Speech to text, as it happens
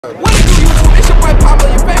What it do, YouTube? It's your boy Pablo,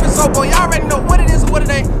 your favorite soul boy. Y'all already know what it is and what it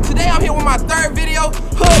ain't. Today I'm here with my third video,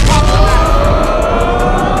 Hood Pop.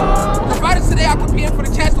 The fighters today are competing for the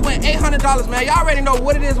chance to win $800, man. Y'all already know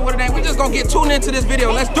what it is and what it ain't. We just gonna get tuned into this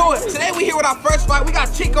video. Let's do it. Today we here with our first fight. We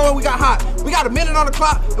got Chico and we got Hot. We got a minute on the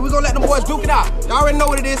clock and we gonna let them boys duke it out. Y'all already know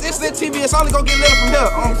what it is. ItsLitTv. It's only gonna get lit from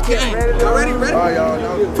here. Y'all ready? Ready? All right,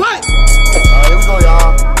 y'all. Fight! All right, here we go,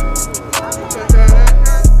 y'all.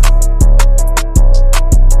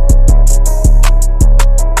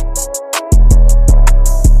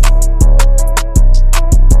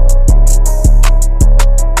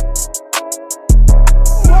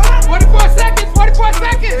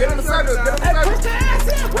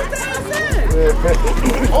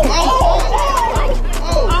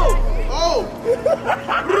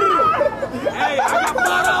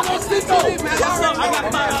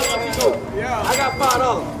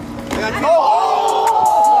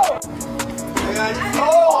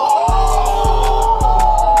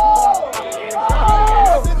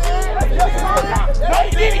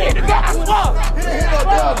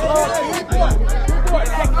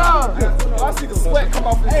 I see the sweat come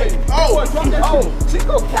off his face.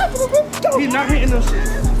 Chico, capital. He's not hitting them shit.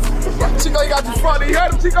 Chico, you got you front. You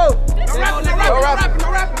heard him, Chico? No rapping.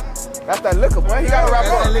 That's that liquor, boy. He got to rap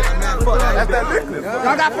on. That's that liquor.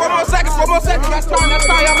 Y'all got 4 more seconds. That's time. Y'all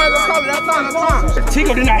might as well call it. That's time.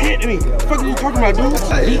 Chico did not hit me. What the fuck are you talking about, dude? What the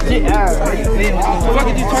fuck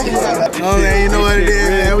are you talking about? Oh, man, you know what it is,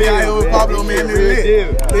 man. We out here with Pablo, man.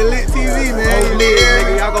 ItsLitTv,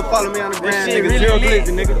 man. Y'all go follow me on the gram, nigga. 0 clicks,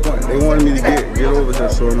 nigga. They wanted me to get over to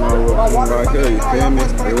show my work right here, you feel me?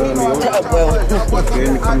 They want me over. You feel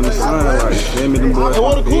me? Coming to shine, like, you feel me? Them boys. They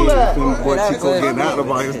want to cool that. You feel me? Boy, Chico getting out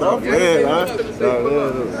about his stuff. Yeah, man.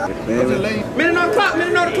 Minute on the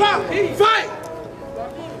clock. Fight!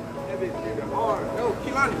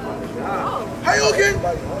 How you again?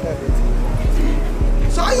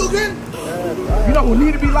 So how you again? You know who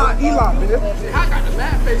need to be locked? Eli, man. I got the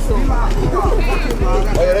bad face on. Oh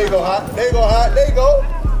yeah, there you go, Hot. There you go.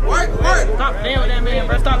 Work. Stop playing with that man,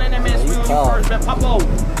 bro. Stop letting that man swing on you first, man. Pop low.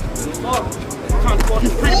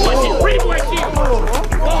 Pretty boy shit. Pretty boy shit.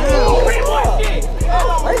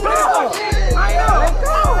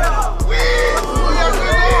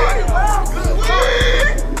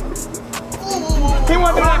 He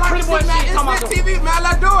want to do that pretty boy shit. ItsLitTv, man.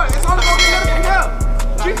 Let's do it. It's only gonna get lit from here.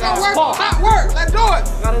 Chico work, hot work. Let's do it.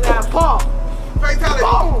 Got his ass paw. Fatality.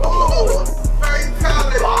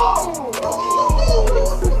 Fatality.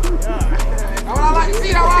 That's what I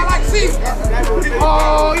like to see.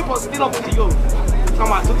 Oh, he supposed to steal up with Chico. Talking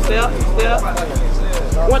about 2 step.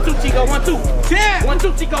 1, 2, Chico. 1, 2. 10. 1,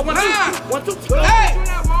 2, Chico. 1, 2. 1, 2, Chico. 8.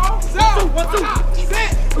 7. 1, 2. 6.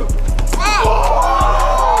 5.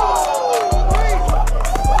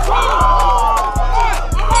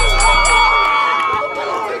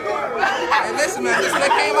 Listen, man, this they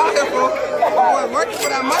came out here for. Boy, working for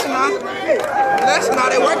that money now. Listen, now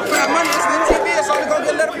they working for that money. ItsLitTv, it's only gonna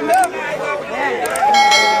get lit from there.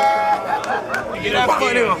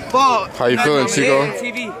 How you feeling, Chico?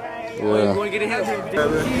 TV. Yeah. Going to get in here. I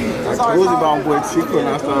told you about my boy Chico and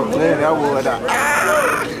I started playing that boy.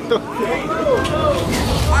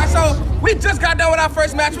 Alright, so we just got done with our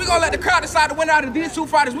first match. We're gonna let the crowd decide the winner out of these 2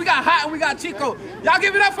 fighters. We got Hot and we got Chico. Y'all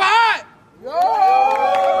give it up for Hot!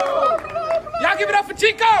 Y'all give it up for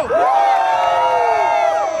Chico!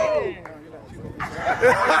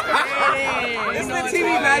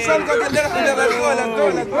 ItsLitTv, man. So I'm gonna get lit up in there.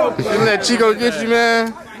 Let's go. Didn't that Chico get you,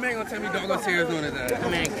 man? You ain't gonna tell me don't go serious on it,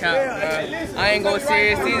 man. Count, I ain't go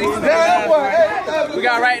serious. We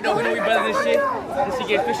got right though. We know we brothers and shit. This shit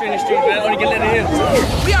get fisher in the street, man. Only get lit in here.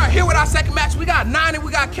 We are here with our second match. We got 9 and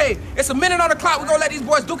we got K. It's a minute on the clock. We're gonna let these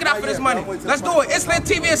boys duke it out for this money. Let's do it.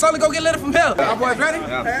 ItsLitTv. It's only gonna get lit from here. Our boys ready?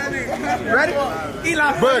 Ready?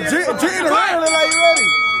 Eli. But G in the ring look like you ready.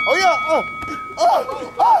 Oh yeah.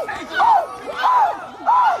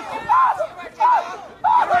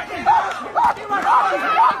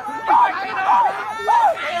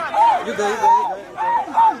 You good.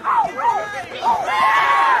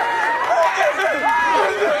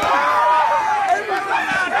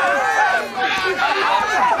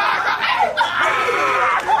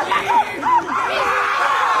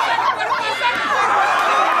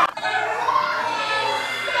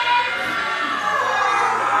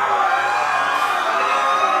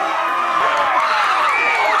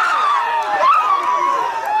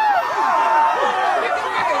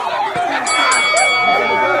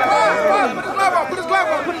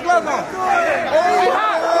 Put his glove on.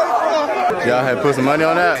 Y'all had put some money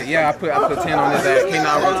on that? Yeah, I put 10 on this ass. Can't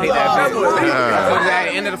not rotate that back. I told you at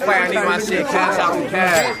the end of the fight, I need my shit cash out some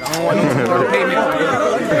cash. I don't want no tomorrow payment. No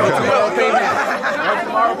tomorrow payment. No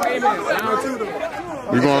tomorrow payment.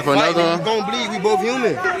 You going for another one? We gonna bleed. We both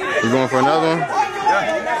human. You going for another one?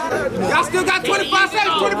 Y'all still got 25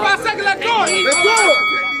 seconds. 25 seconds. Let's go. Let's do it.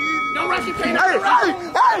 Don't rush your pain. Hey.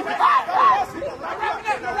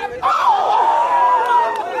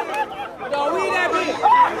 Don't weed that bitch.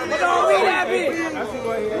 Don't weed that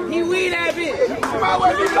bitch. He weed that bitch. My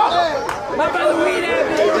brother weed that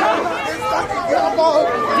bitch.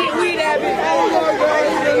 He weed that bitch.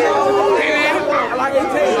 Hey man, I like it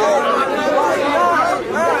too.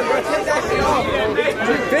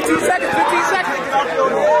 15 seconds. 15 seconds.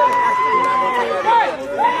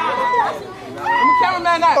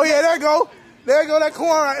 Oh yeah, there you go. There you go. That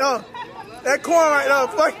corn right there. That corn right there.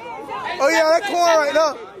 Fuck. Oh yeah, that corn right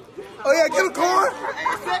there. Oh yeah, get a corn.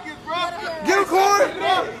 Get a corn.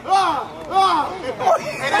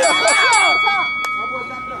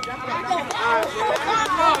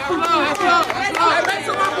 Make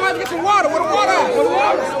sure my boys get some water. Where the water at?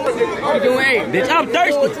 What you doing? Bitch, I'm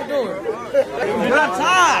thirsty. What you doing? I'm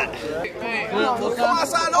tired. Come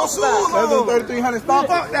outside, no shoes. That's 3,300 stock.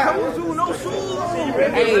 Fuck that. No shoes.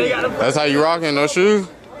 That's how you rocking? No shoes?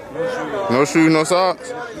 No shoes, no socks?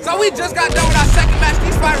 So we just got done with our second match.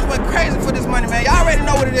 These fighters went crazy for this money, man. Y'all already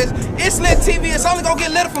know what it is. It's Lit TV. It's only gonna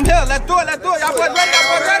get lit from here. Let's do it. Let's do it. Y'all boys ready? Y'all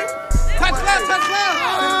boys ready? Touch left. Touch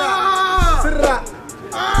left.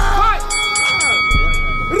 Fight.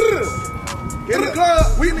 Get in the club.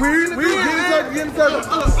 We get in the circle.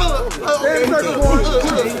 Okay.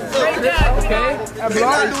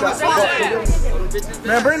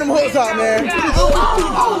 Man, bring them hooks out, man.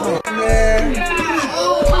 Man.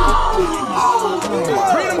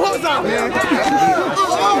 Bring them hooks out, man.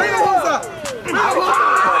 Bring them hooks out.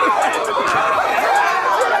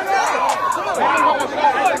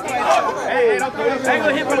 Ain't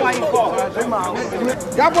gonna hit me while you fall.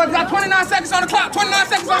 Y'all boys got 29 seconds on the clock. 29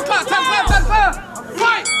 seconds on the clock. Touch left. Touch left.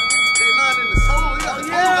 Fight.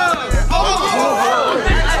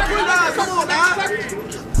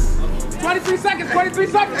 23 seconds. 23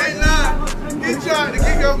 seconds. Hey, nah. Get trying to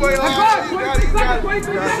keep your boy on. 23 seconds.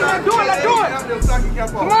 23 seconds. Let's do it. Let's do it.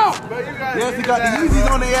 Come on. Yes, he got the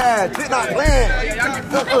Yeezys on their ass. Shit not playing.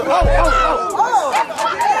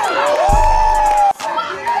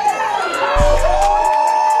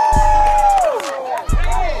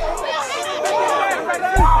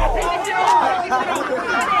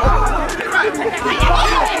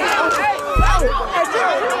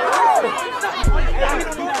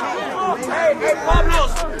 Hey, Pablo,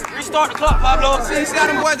 restart the clock, Pablo. See how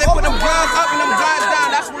them boys, they put them guns up and them guns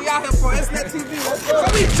down. That's what we out here for. ItsLitTv. So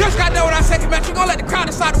we just got done with our second match. We're gonna let the crowd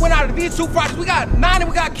decide the winner out of these two fighters. We got 9 and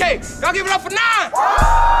we got K. Y'all give it up for 9.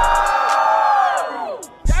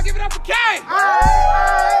 Y'all give it up for K.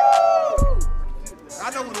 I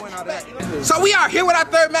know who the winner out of that. So we are here with our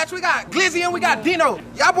third match. We got Glizzy and we got Dino.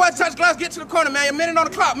 Y'all boys touch gloves, get to the corner, man. A minute on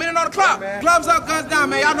the clock, minute on the clock. Gloves up, guns down,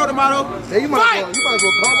 man. Y'all know the motto. Hey, you might as well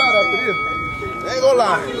call out after this. Ain't gonna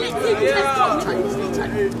lie.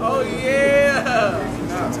 Oh yeah.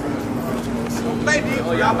 Play deep.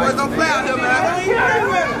 Y'all boys don't play out here, man.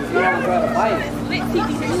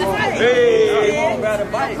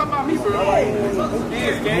 Hey, Come on, me, bro.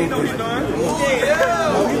 yeah, you know what he's doing.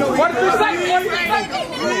 43 seconds. 43 seconds.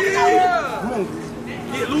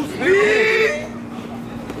 Get loose,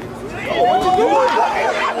 What you doing?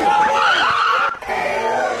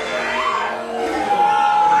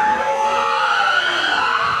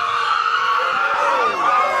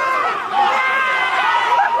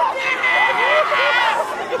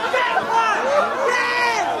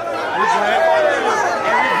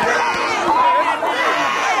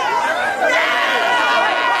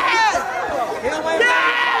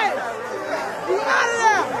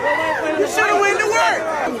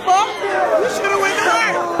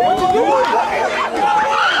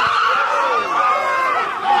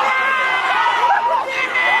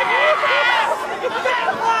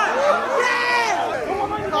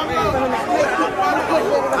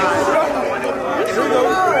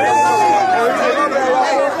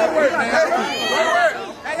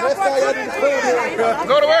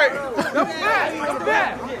 Go to work. 31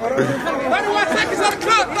 seconds on the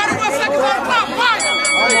clock. 31 seconds on the clock. Fight.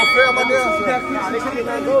 I'm gonna fail my nails.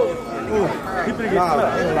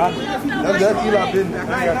 That's Eli business.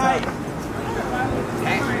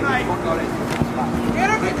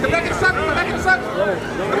 Come back in the sucker. Come back in the sucker.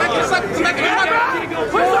 Come back in the sucker. Come back in the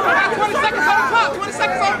sucker. 20 seconds on the clock. 20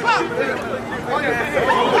 seconds on the clock.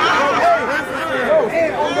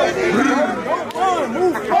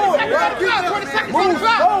 Move forward.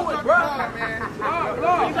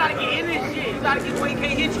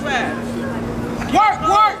 Work,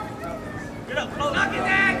 work. Get up, close. Knock his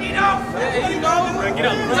ass, get up. There you go. Get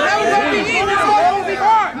up. That was gonna be easy. That was gonna be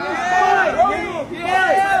hard.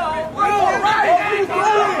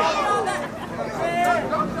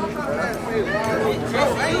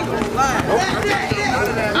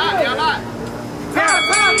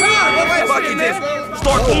 Fuck it, this.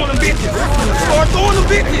 Start throwing them bitches. Start throwing them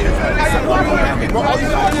bitches.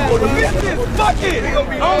 Fuck it.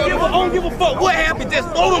 I don't give a fuck what happened. Just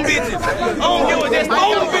throw them bitches. I don't give a just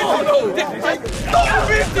throw them bitches. Just throw them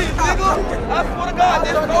bitches, nigga. I swear to God,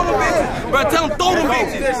 just throw them bitches. Bro, tell them throw them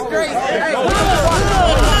bitches.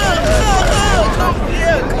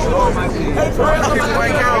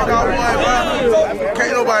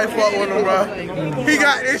 Can't nobody fuck with him, bro. He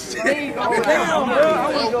got this shit.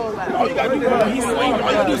 All you gotta do, bro, he's swinging. All you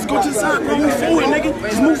gotta do is go to the side, bro. Move forward, nigga.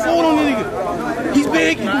 Just move forward on the nigga. He's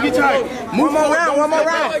big, you can get tired. Move one more round, one more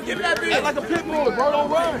round. Act like a pit bull, bro. Don't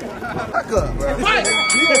run. Back up, bro. Fight!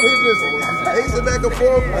 Pacing back and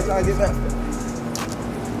forth. That's how I get back.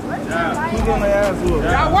 He's on the ass, look.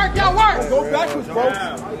 Y'all work, y'all work. Go backwards, bro.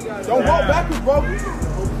 Don't walk backwards, bro.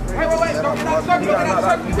 Wait. Don't get out of circle. Get out of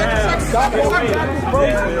circle. Get out of circle. Stop walking backwards, bro.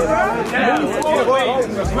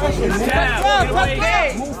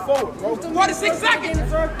 Move forward, bro. 46 seconds.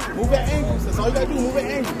 Move at angles. That's all you gotta do. Move at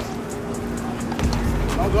angles.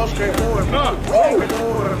 Don't go straight forward. That's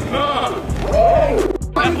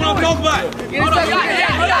what I'm talking about. Hold on.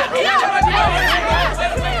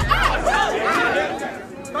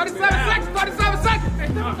 37 seconds. 37 seconds.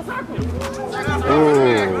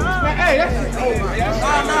 Hey, that's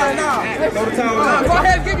no. Go to town. Go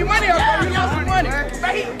ahead and give you money. You lost some money.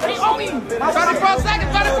 He owe me 34 seconds.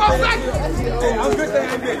 34 seconds. Hey, I'm good that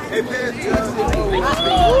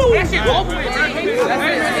That shit over with,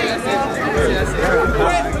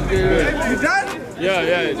 You done? Yeah.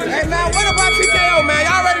 Hey, man, what about TKO, man?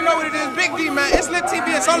 Y'all already know what it is. Big D, man. ItsLitTv.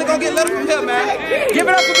 It's only gonna get little from here, man. Give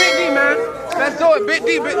it up for Big D, man. Let's do it. Big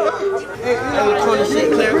D, Big D. Y'all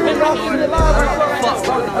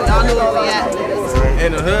know where we at.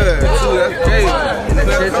 In the hood, too. That's crazy. In the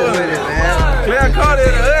trenches with it, man. Clear Carter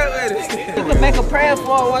in the hood with it. You can make a prayer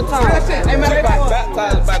for it one time. Hey, man,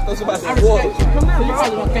 baptized by those about some water.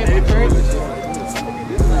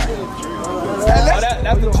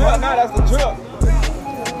 That's the drill. Now that's the drill.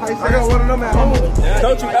 I got one of them at home.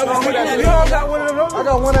 Don't you ever see that? You don't got one of them? I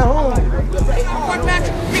got one at home.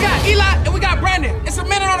 we got Eli and we got Brandon. It's a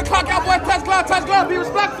minute on the clock. Y'all boys touch glove. Be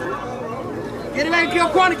respectful. Get it back in your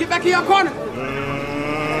corner. Get back in your corner.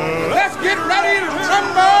 Let's get ready to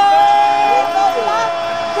rumble.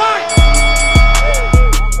 Fight.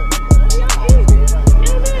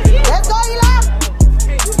 Let's go, Eli.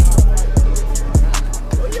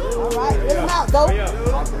 All right, get him out, go.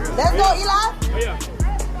 Let's go, Eli.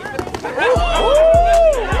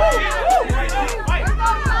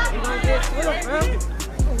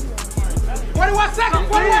 21 seconds.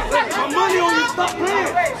 21 seconds. My money on you. Stop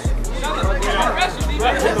playing.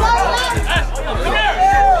 Let's go,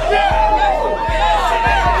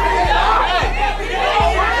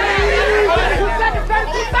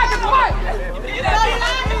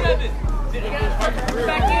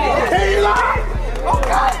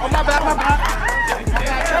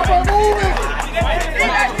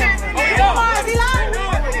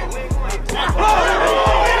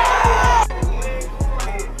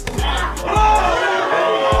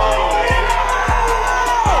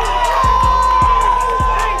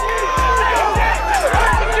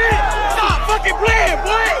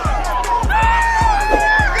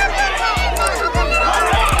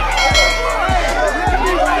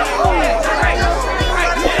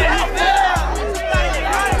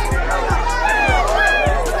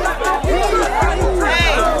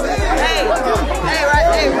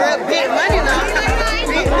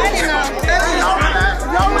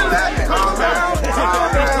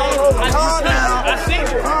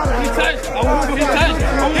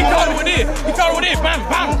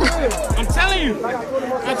 I'm telling you.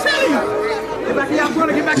 Get back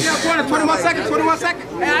in your corner. 21 seconds.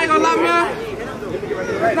 Hey, I ain't gonna lie, man.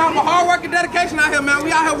 It's not my hard work and dedication out here, man.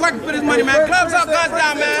 We out here working for this money, man. Clubs up, guns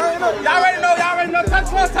down, man. Y'all already know. Touch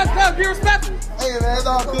gloves. Be respectful. Hey, man, it's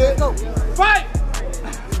all good. Fight.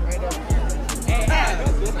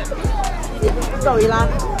 Let's go, Eli.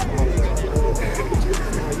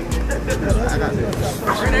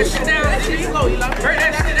 Burn that shit down. That shit slow, Eli. Burn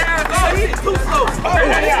that shit down. Go. He's too slow. Burn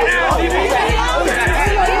that shit down, DB.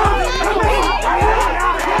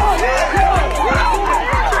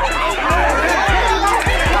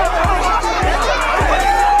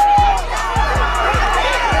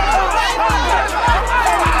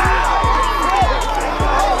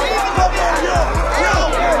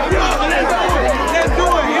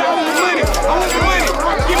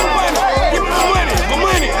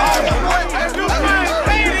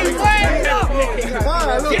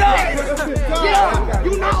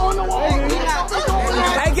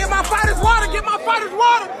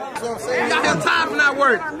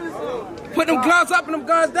 work. Put them gloves up and them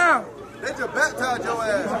guns down. They just baptized your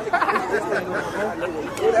ass.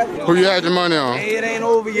 Who you had your money on? Hey, it ain't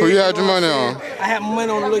over yet. Who you had your money on? I had my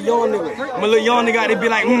money on a little young nigga. My little young nigga, they be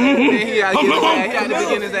like, He had to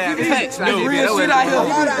begin his ass. the real shit out here.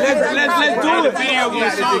 Let's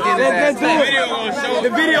do it. The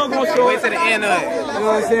video gonna show. Wait to the end of it. You know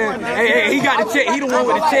what I'm saying? Hey, he got the check. He the one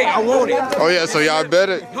with the check. I want it. Oh yeah, so y'all bet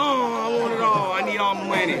it? No, I want it all. I need all my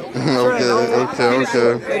money. Okay.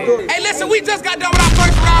 Hey, listen, we just got done with our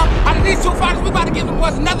first round. Out of these two fighters, we about to give the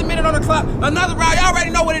boys another minute on the clock. Another round. Y'all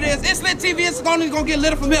already know what it is. ItsLitTv. It's gonna get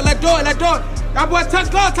lit from here. Let's do it. Y'all boys touch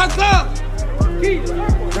gloves. The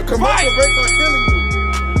commercial breaks are killing you.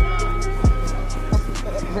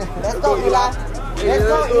 Let's go, Eli. Let's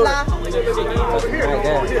go, Eli.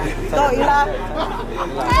 Go, Eli.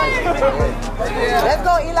 Let's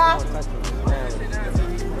go, Eli.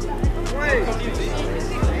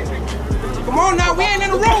 Come on now, we ain't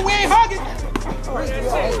in the room. We ain't hugging.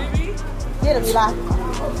 Get him, Eli.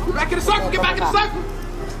 Get back in the circle. Get back in the circle.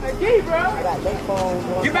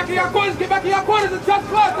 Get back in your corners. Get back in your corners and touch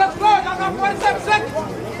gloves. Touch gloves. Y'all got 47 seconds.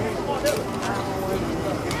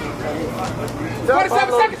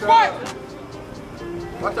 47 seconds, fight.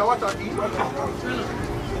 Watch out, E.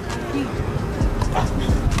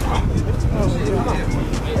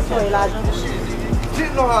 Let's go, Elijah.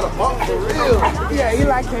 Didn't know how to box for real. Yeah,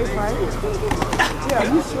 Eli can't fight.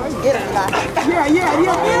 Yeah, you straight. Get him, Eli.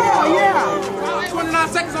 Yeah. 29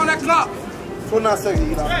 seconds on that clock. 29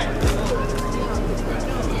 seconds, Eli.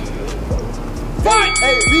 Fight!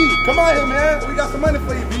 Hey, B, come on here, man. We got some money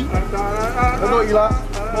for you, B. Let's go, Eli.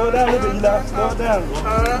 Slow down a little bit, Eli. Slow down.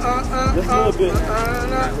 Just a little bit.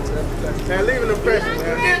 Man, leave an impression,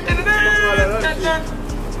 man.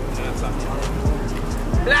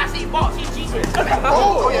 Blasty box, he cheated.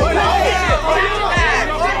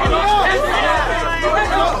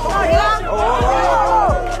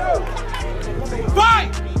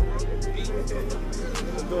 Fight!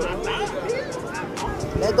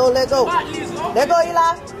 Let go. Let go,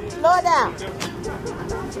 Eli. Slow it down.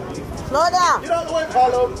 Slow it down. Get out the way,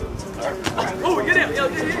 Paulo. Oh, get him.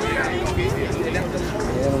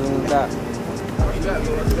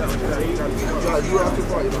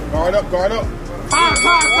 Guard up. Time.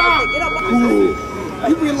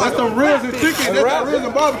 That's the ribs and chicken. That's the ribs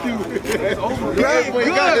and barbecue. Good, boy.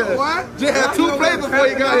 Just had 2 plays before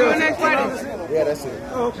you got here. Yeah, that's it.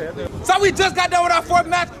 So we just got done with our 4th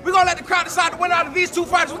match. We're gonna let the crowd decide the winner out of these 2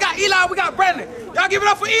 fighters. We got Eli, we got Brandon. Y'all give it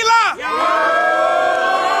up for Eli.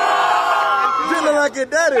 Feeling like your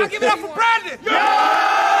daddy. Y'all give it up for Brandon.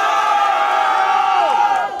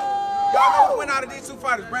 Y'all know who win out of these 2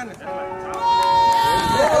 fighters, Brandon.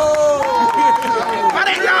 Why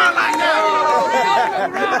they y'all like that?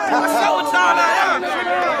 What's up with y'all like that?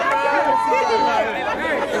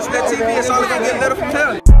 ItsLitTv, it's only gonna get lit from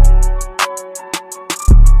here.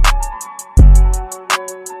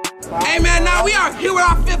 Hey man, now we are here with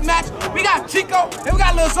our 5th match. We got Chico and we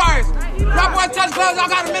got Lil Zarius. Y'all boys touch gloves, y'all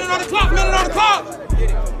got a minute on the clock,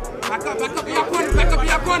 Back up in your corners, back up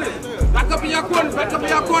in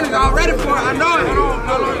your corners. Y'all ready for it, I know it.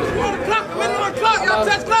 Minute on the clock, y'all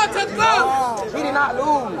touch gloves. We did not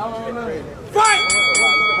lose. Fight!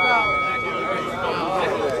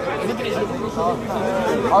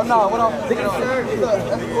 Oh no, what up?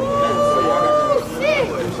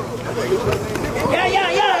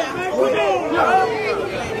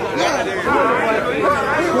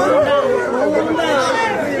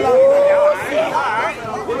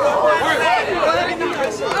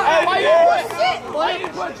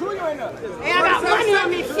 Hey, I got money on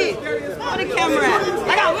this shit. Where the camera at?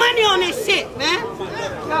 I got money on this shit, man.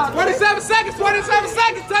 27 seconds,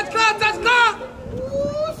 touch gloves.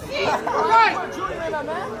 Ooh, shit. All right.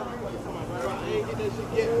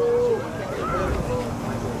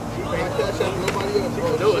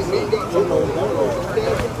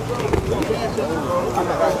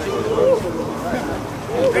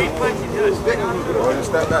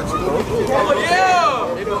 Step back, Chico. Oh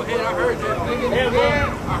yeah!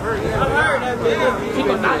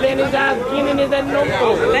 Chico not letting his eyes get in his no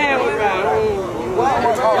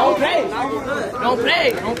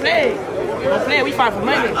Don't play. We fight for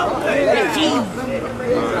money. Jeez.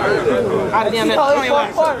 Out of damn that.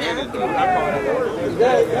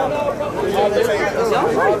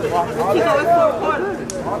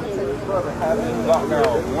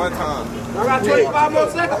 One time. I got 25 more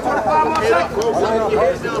seconds. Come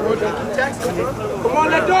on,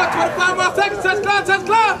 let's do it. 25 more seconds. Touch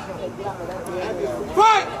glove.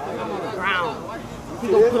 Fight! Ground. He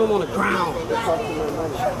gonna put him on the ground.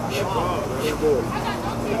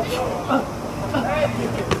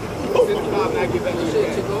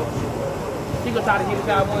 Chico try to hit the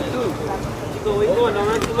guy one too. Chico, where you going? Don't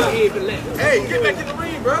run too much. Hey, get back in the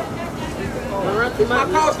ring, bro. Don't run too much.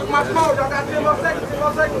 My call. Y'all got 10 more seconds. 10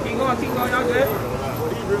 more seconds. Keep going, y'all good.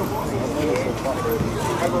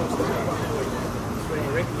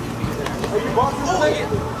 Hey, you boxing for a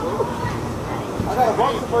second? I got a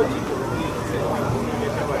boxer for you.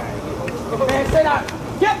 Man, say that.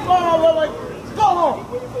 Get going, Lily. Go on.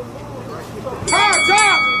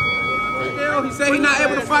 Time. TKO, he said he's not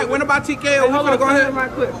able to fight. When about TKO? Hey, We're gonna go ahead.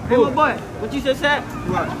 Right quick. Hey, my boy, what you just said?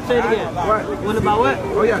 What? Say it again. What? When about what?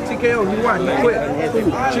 Oh yeah, TKO. He won. He quit.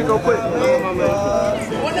 Chico quit.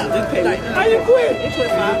 How you quit? He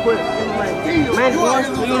quit, man. He quit.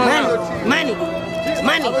 Money.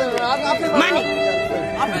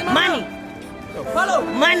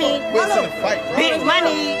 Big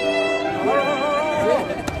money.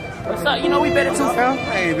 What's up? You know we better too, fam.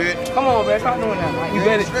 Hey, bitch. Come on, man. Stop doing that. You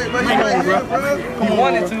better. Bro. You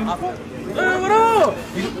wanted to. What up?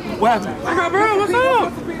 What happened? I got bro. What's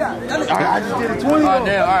up? I just did a 20 on. Oh,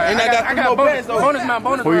 damn. All right. And I got bonus. Bonus, man.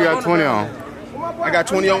 Bonus. Who you got 20 on? I got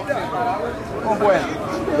 20 on. Oh, boy.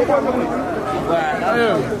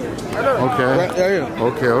 Okay.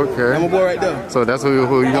 I'm a boy right there. So that's who you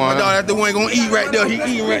My want? dog, that's the one gonna eat right there. He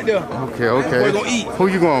eating right there. Okay. Boy gonna eat. Who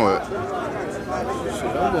you going with?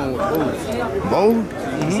 I'm going with Bo?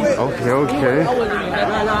 Okay.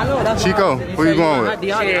 Chico, who you going with?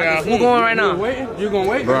 Yeah, who going right now? You gonna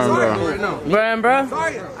wait? Brian, bro.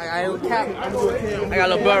 I got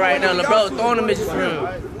little bro right now. Little bro throwing them bitches for him.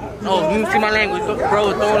 Oh, you see my language?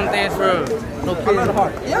 Bro throwing them things for him. No kidding.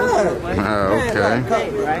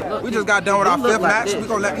 Okay. We just got done with our 5th match. We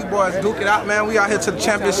gonna let these boys duke it out, man. We out here to the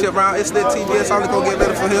championship round. ItsLitTv. It's only gonna get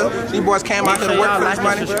better for here. These boys came out here to work for this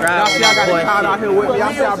money. Y'all see I got the crowd out here with me.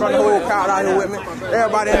 Y'all see I brought the whole crowd out here with me.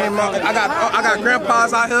 Everybody in there. I got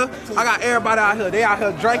grandpas out here. I got everybody out here. They out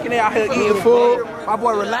here drinking. They out here eating food. My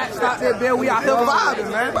boy relaxed out there, Bill. We out here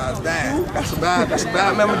vibing, man. That's bad. That's a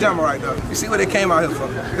bad memo jammer right there. You see what they came out here for?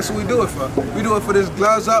 That's what we do it for. We do it for this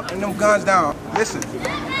gloves up and them guns down. Listen,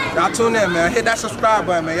 y'all tune in, man. Hit that subscribe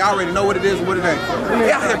button, man. Y'all already know what it is and what it ain't.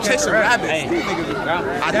 They out here chasing rabbits.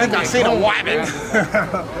 I think I seen a rabbit.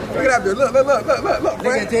 Look at that bitch. Look,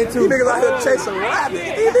 man. These niggas out here chasing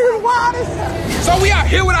rabbits. These niggas wild. So we are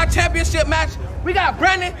here with our championship match. We got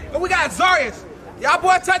Brandon and we got Zarius. Y'all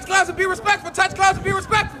boys touch gloves and be respectful. Touch gloves and be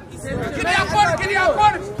respectful. Get in y'all corners. Get in y'all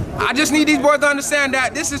corners. I just need these boys to understand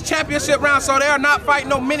that this is championship round, so they are not fighting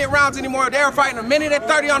no minute rounds anymore. They are fighting a minute and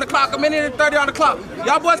 30 on the clock, a minute and 30 on the clock.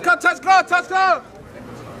 Y'all boys come touch gloves, touch gloves.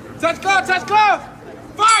 Touch gloves, touch gloves.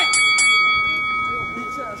 Fight!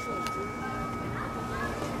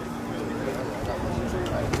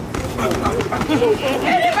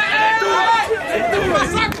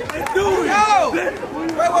 Yo!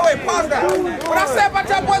 Wait, pause that. What I said about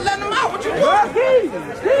y'all boys letting them out, what you doing?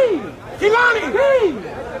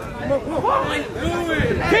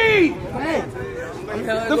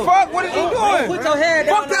 The fuck? What is he doing? Put your head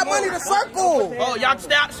down. Fuck that money to circle. Oh, y'all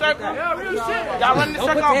stay out the circle? Yeah, real shit. Y'all running the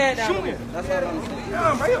circle off. Shoot me. That's what I'm saying.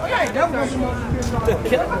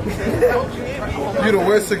 You the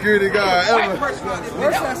worst security guard ever.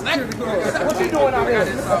 What you doing out here?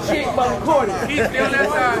 Shit, but recording. He's still that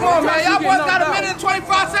side. Come on, man. Y'all boys got a minute and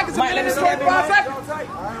 25 seconds. A minute and 25 seconds.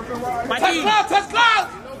 Touch gloves.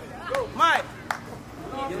 Mike.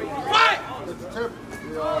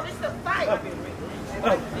 Oh, this is a fight.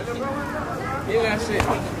 Yeah, that shit.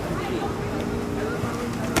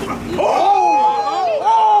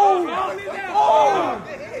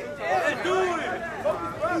 Let's do it.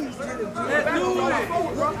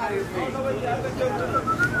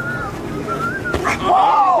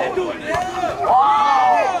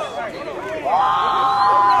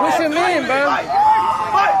 What's your name, bro?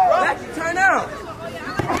 Blackie, turn down.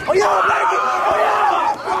 Oh, yeah, Blackie.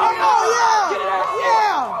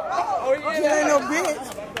 You ain't no bitch.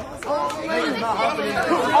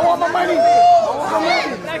 I want my money.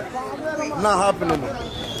 I'm not hopping in there.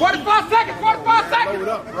 45 seconds. Load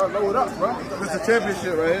up, bro. Load up, bro. This is a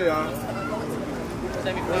championship right here, y'all.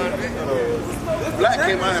 This black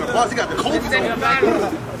came out in a box. He got the Kobe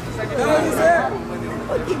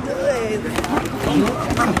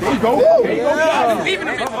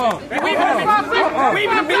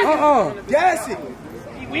on. Gas it.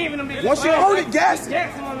 Once you hold it, gas it.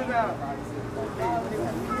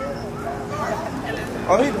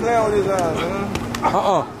 Oh, he playing with his eyes, man.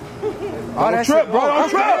 Don't trip, bro. Don't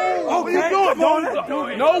trip. Oh, what you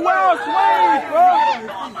doing? No wild swings, bro.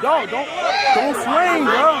 Don't swing,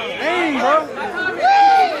 bro. Aim, bro.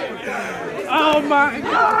 Oh my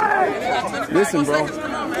God. Listen, bro.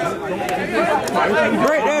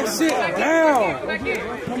 Break that shit down.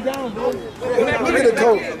 Come down, bro. Look at the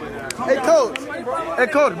coach. Hey, coach. Hey,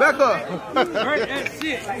 coach, back up. Break that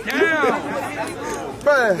shit down.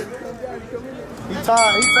 Man. He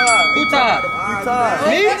tired. He tired. Who tired? He tired.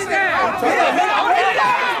 Me?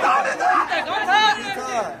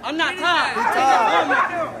 I'm not tired. He tired.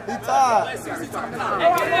 He tired.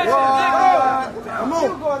 Come on.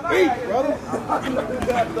 Eat, brother.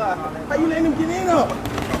 How you letting him get in up?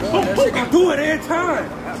 I do it every time.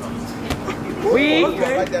 We.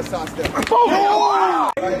 Okay. Like that sock step.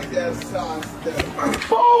 Like that sock step.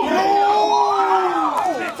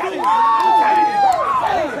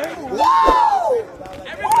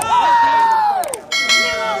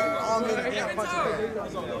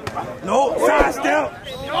 No, side step.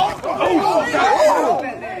 We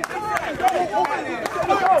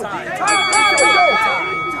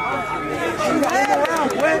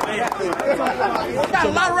got a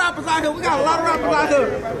lot of rappers out here.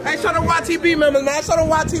 Hey, show them YTB members, man. Show them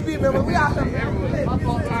YTB members. We out here.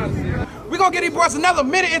 We gonna get these boys another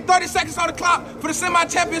minute and 30 seconds on the clock for the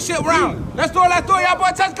semi-championship round. Let's do it, y'all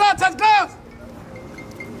boys. Touch gloves.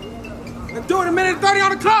 Let's do it, a minute and 30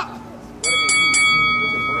 on the clock.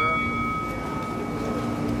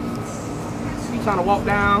 He's trying to walk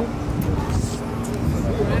down.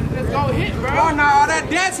 Let's go hit, bro. Oh, no, all that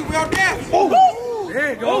dancing, we on dance. There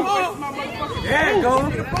you go. There you go.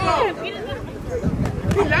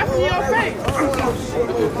 He laughing in your face.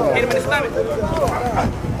 Hit him in the stomach.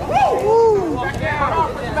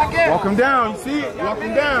 Back in. Walk him down. You see it? Walk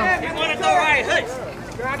him down. You want to go right, hush.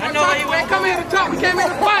 I know he went. Come here to talk. We came here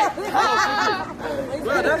to fight.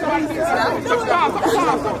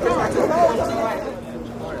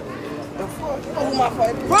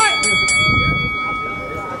 Fight.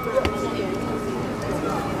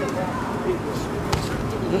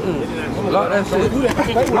 Lock that shit.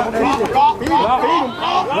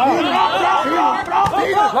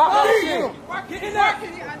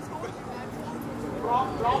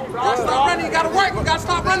 Stop running, you gotta work. You gotta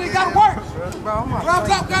stop running, you gotta work. Gloves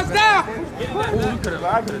up, guns down.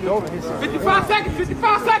 55 seconds,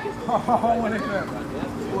 55 seconds.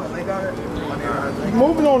 Keep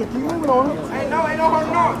moving on it. Keep moving on it. Ain't no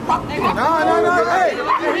holding on. No. Hey.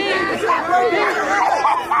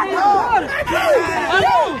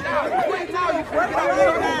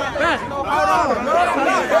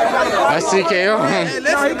 That's TKO.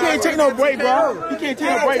 No, he can't take no break, bro. He can't take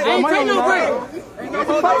no break, bro. Ain't take no break.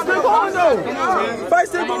 Fight still going, though. Fight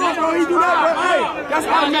still going, bro. He do that, bro. Hey, that's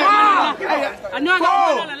automatic. I know I got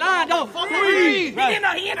one on the line, though. 3. He in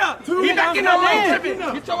up. He back in up.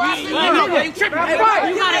 Get your ass in up. You tripping. You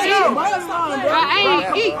gotta eat. I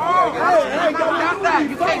ain't eat.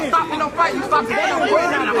 You can't stop in no fight. You stop in no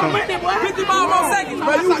fight. 55 more seconds,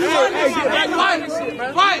 bro. You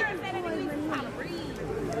fight.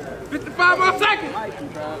 55 more seconds.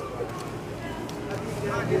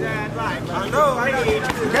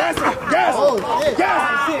 Gas.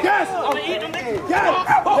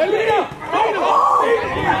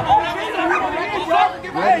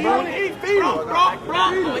 Hey, you want to eat? Feed him.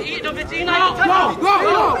 Eat them, bitch. You know, Go.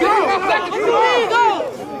 55 seconds. Go.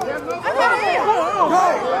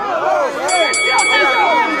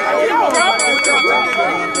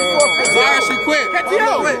 Sorry, she quit.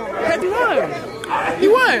 he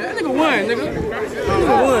won. That nigga won, nigga.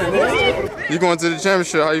 You going to the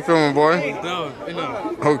championship? How you feeling, boy? No.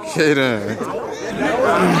 Okay then.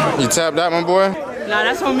 You tapped out, my boy? Nah,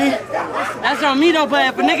 that's on me. That's on me though, but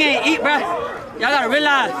if a nigga ain't eat, bro, y'all gotta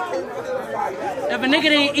realize. If a nigga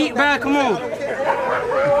ain't eat, bro, come on.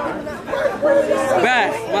 Bruh,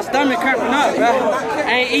 my stomach cramping up, bruh.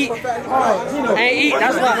 Ain't eat,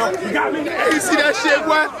 that's why. You see that shit,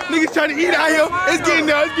 boy? Niggas trying to eat out here. It's getting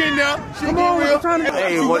there. Come on, real.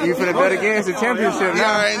 Hey, what you finna bet against the championship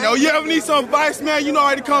now? I know. You ever need some advice, man? You know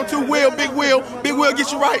how to come to Big Will. Big Will,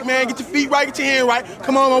 get you right, man. Get your feet right, get your hand right.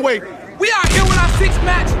 Come on my way. We out here with our 6th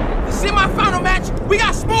match, the semi-final match. We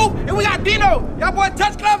got Smooth and we got Dino. Y'all boys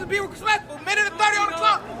touch gloves and be respectful. Minute and 30 on the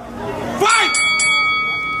clock. Fight!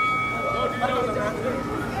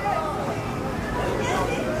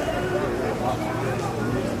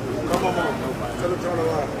 Come on. Tell him turn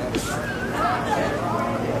around.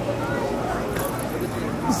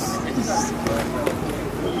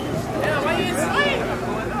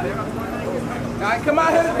 Y'all come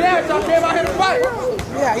out here to dance, y'all came out here to fight.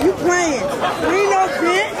 Yeah, you playing. We ain't no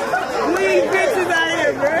bitch. We ain't bitches out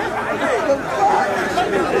here, bro.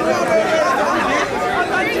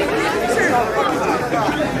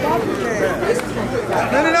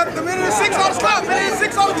 The minute and 6 on the clock.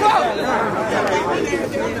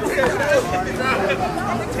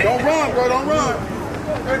 Don't run, bro. Don't run.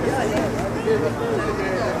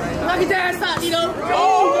 Knock his ass out, Nino.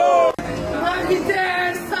 Oh! Knock his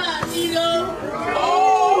ass out, Nino. Oh!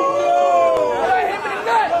 Hit him in the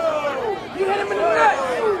nut. You hit him in the nut.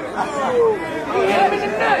 You hit him in the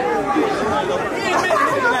nut.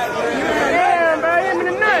 Yeah, bro, hit him in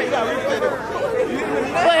the nut.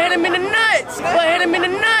 But hit him in the nuts. But hit him in the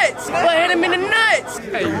nuts. But hit him in the nuts.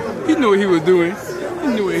 Hey, he knew what he was doing. He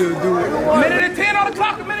knew what he was doing. A minute and 10 on the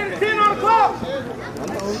clock. A minute and 10 on the clock.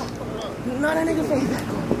 No, that nigga face.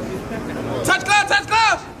 Touch gloves, touch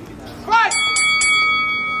gloves. Fight.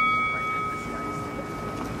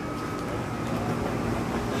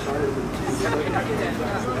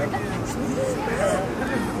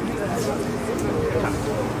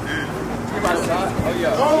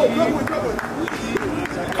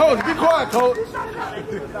 Coach, be quiet, Coach. Give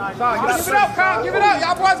it up, Kyle. Give it up.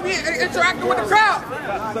 Y'all boys be interacting with the crowd.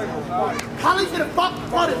 Holly should have fucked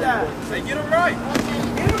the down. Hey, get him right.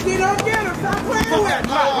 Get him. Stop playing with him.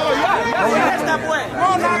 That's that boy.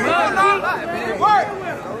 Come on now. Work.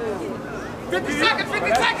 50 seconds, 50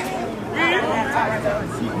 seconds.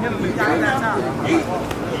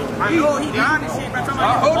 I know he got this shit, but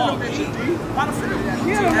somebody holding him bitches.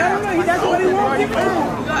 That's what he wants.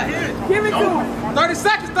 Give it to him. 30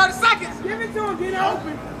 seconds, 30 seconds. Give it to him, get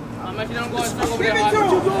open. I'm actually not going to over Give there. it to him.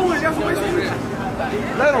 That's what he's doing.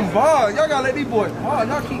 Let them ball. Y'all gotta let these boys ball.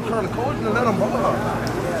 Y'all keep trying to coach and let them ball.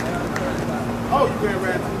 Oh, you been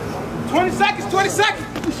ready. 20 seconds, 20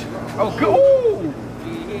 seconds. Oh, good. Ooh.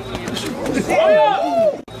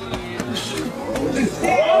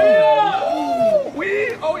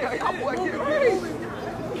 Oh yeah, y'all boy, get right.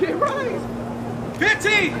 Get right.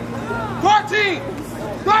 15, 14,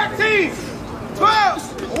 13, 12,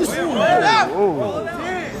 11,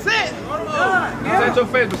 10, 6, Set your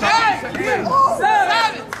face beside 8,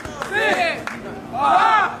 7, 6,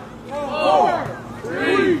 5, 4,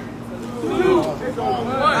 3, 2, 1.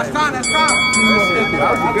 That's time, that's time.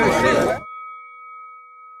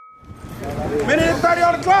 Minute and 30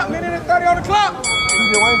 on the clock, minute and 30 on the clock.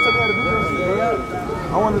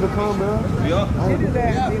 I wanted to come, man. Yeah. I did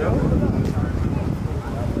that, you know.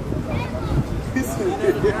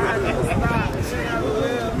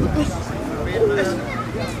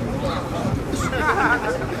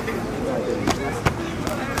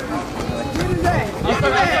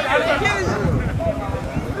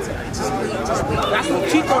 That's what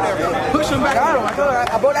Chico there. Push him back.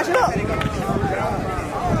 I brought that shit up.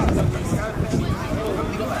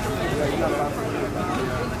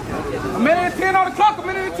 A minute and 10 on the clock, a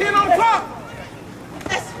minute and 10 on the clock.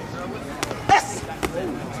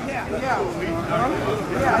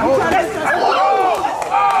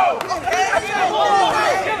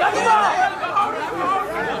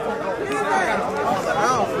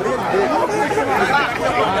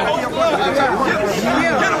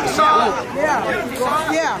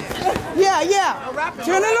 Yeah.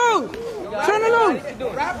 Turn it loose.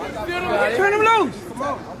 Turn him loose.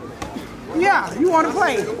 Yeah, you want to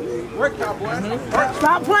play.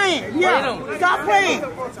 Stop playing. Yeah, stop playing.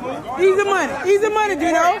 Easy money,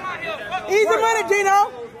 Dino. Easy money,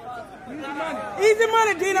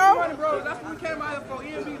 Dino. Bro, that's what we came out here for,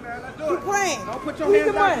 EMB, man. Let's do it. Keep playing. Don't put your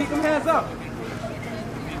hands down, keep them hands up.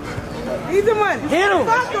 Easy money. Hit him.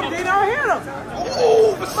 Fuck him, Dino. Hit him.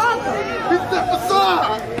 Oh, facade. He's the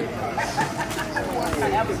facade.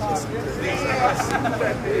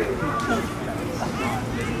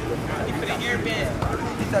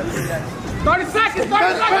 30 seconds, 30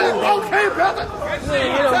 seconds. Okay, brother.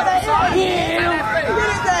 Get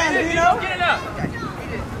it down, Dino. Get it up.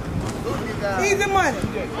 Easy money.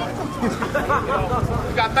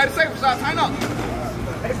 We got 30 seconds, so time up.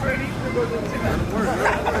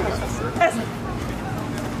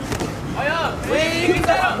 Oh, yeah. Wing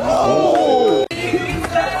that up. Oh. Wing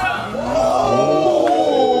that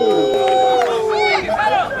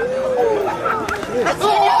up.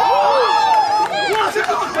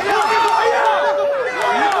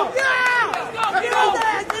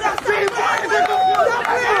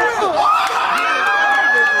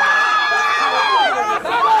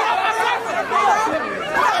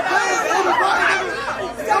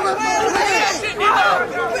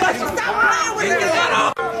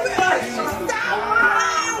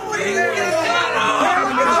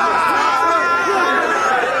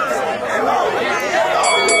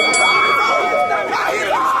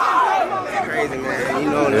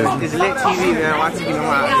 It's lit TV, man. Watch it, you know,